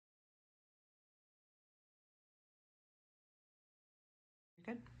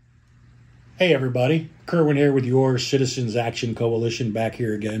Hey everybody, Kerwin here with your Citizens Action Coalition, back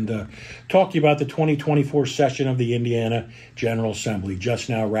here again to talk to you about the 2024 session of the Indiana General Assembly, just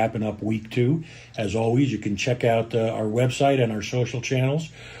now wrapping up week 2. As always, you can check out our website and our social channels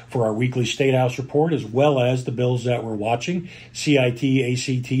for our weekly Statehouse Report, as well as the bills that we're watching,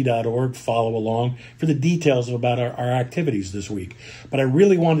 citact.org. Follow along for the details about our activities this week. But I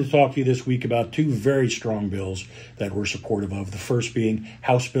really wanted to talk to you this week about two very strong bills that we're supportive of. The first being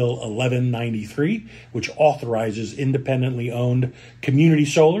House Bill 1193, which authorizes independently owned community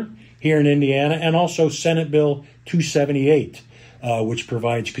solar here in Indiana, and also Senate Bill 278, which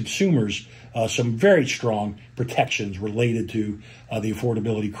provides consumers some very strong protections related to the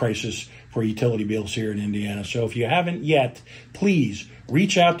affordability crisis for utility bills here in Indiana. So if you haven't yet, please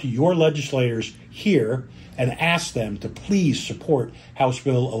reach out to your legislators here and ask them to please support House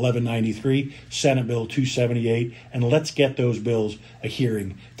Bill 1193, Senate Bill 278, and let's get those bills a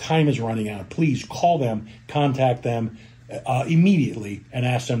hearing. Time is running out. Please call them, contact them immediately, and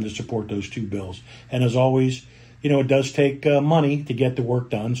ask them to support those two bills. And as always, it does take money to get the work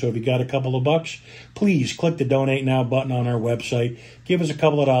done. So if you got a couple of bucks, please click the Donate Now button on our website. Give us a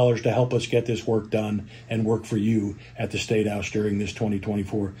couple of dollars to help us get this work done and work for you at the State House during this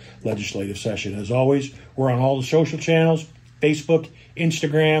 2024 legislative session. As always, we're on all the social channels, Facebook,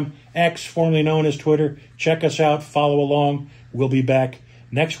 Instagram, X, formerly known as Twitter. Check us out. Follow along. We'll be back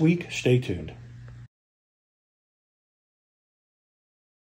next week. Stay tuned.